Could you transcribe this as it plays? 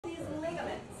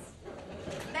ligaments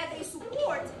that they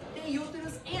support the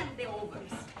uterus and the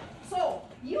ovaries. So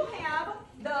you have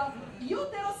the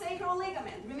uterosacral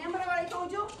ligament. Remember what I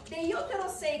told you? The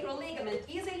uterosacral ligament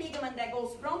is a ligament that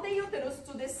goes from the uterus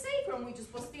to the sacrum, which is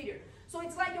posterior. So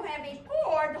it's like you have a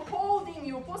cord holding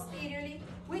you posteriorly,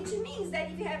 which means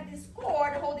that if you have this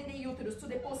cord holding the uterus to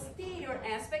the posterior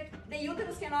aspect, the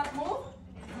uterus cannot move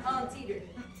anteriorly.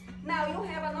 Now you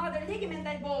have another ligament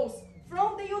that goes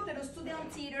from the uterus to the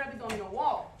anterior abdominal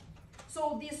wall.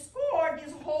 So this cord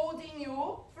is holding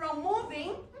you from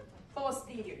moving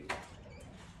posteriorly.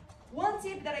 One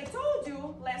tip that I told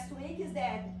you last week is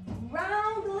that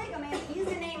round ligament is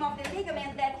the name of the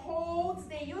ligament that holds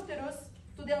the uterus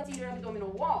to the anterior abdominal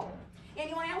wall. And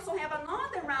you also have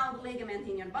another round ligament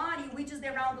in your body, which is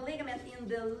the round ligament in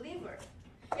the liver.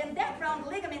 And that round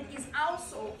ligament is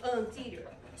also anterior.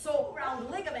 So round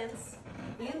ligaments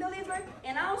in the liver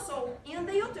and also in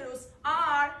the uterus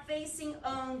are facing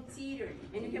anteriorly.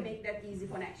 And you can make that easy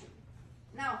connection.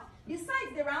 Now,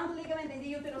 besides the round ligament and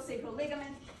the uterosacral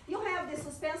ligament, you have the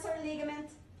suspensor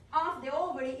ligament of the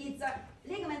ovary. It's a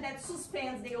ligament that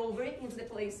suspends the ovary into the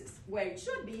places where it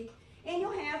should be. And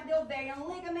you have the ovarian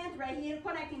ligament right here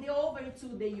connecting the ovary to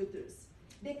the uterus.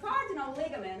 The cardinal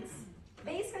ligaments,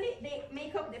 basically, they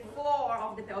make up the floor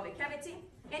of the pelvic cavity.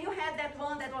 And you had that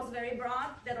one that was very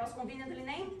broad, that was conveniently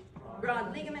named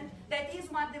broad ligament. That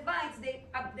is what divides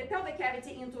the pelvic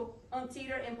cavity into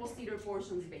anterior and posterior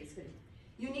portions, basically.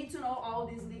 You need to know all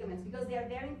these ligaments because they are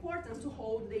very important to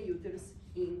hold the uterus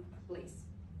in place.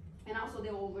 And also the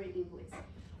ovary in place.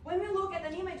 When we look at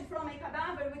an image from a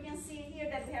cadaver, we can see here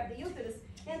that we have the uterus.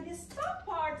 And this top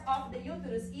part of the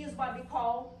uterus is what we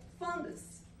call fundus.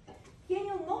 Can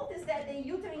you notice that the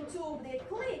uterine tube, they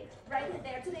click right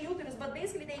there to the uterus, but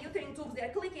basically the uterine tubes, they're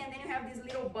clicking, and then you have this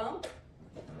little bump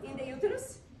in the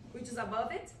uterus, which is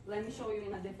above it. Let me show you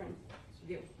in a different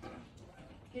view.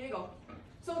 Here you go.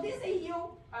 So this is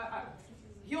a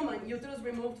human uterus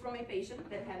removed from a patient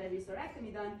that had a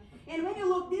hysterectomy done. And when you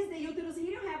look, this is the uterus.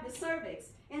 Here you have the cervix,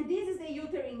 and this is the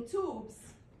uterine tubes.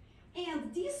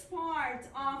 And this part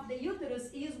of the uterus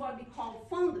is what we call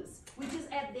fundus, which is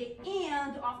at the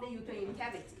end of the uterine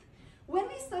cavity. When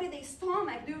we study the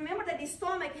stomach, do you remember that the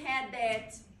stomach had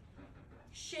that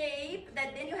shape,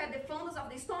 that then you had the fundus of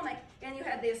the stomach and you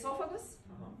had the esophagus?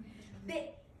 The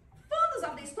fundus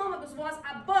of the stomach was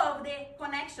above the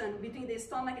connection between the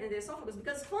stomach and the esophagus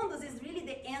because fundus is really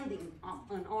the ending of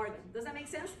an organ. Does that make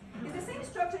sense? It's the same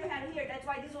structure you had here. That's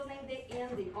why this was named the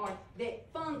ending or the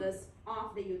fundus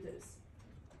of the uterus.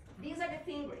 These are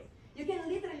the fingerae. You can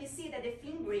literally see that the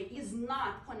fingerae is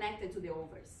not connected to the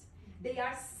ovaries. They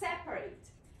are separate.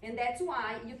 And that's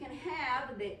why you can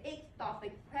have the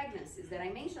ectopic pregnancies that I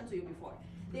mentioned to you before.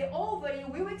 The ovary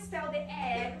will expel the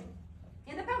egg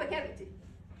in the pelvic cavity.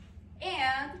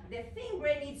 And the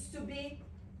fingerae needs to be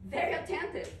very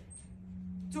attentive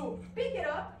to pick it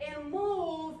up and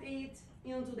move it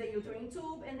into the uterine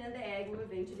tube, and then the egg will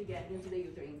eventually get into the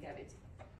uterine cavity.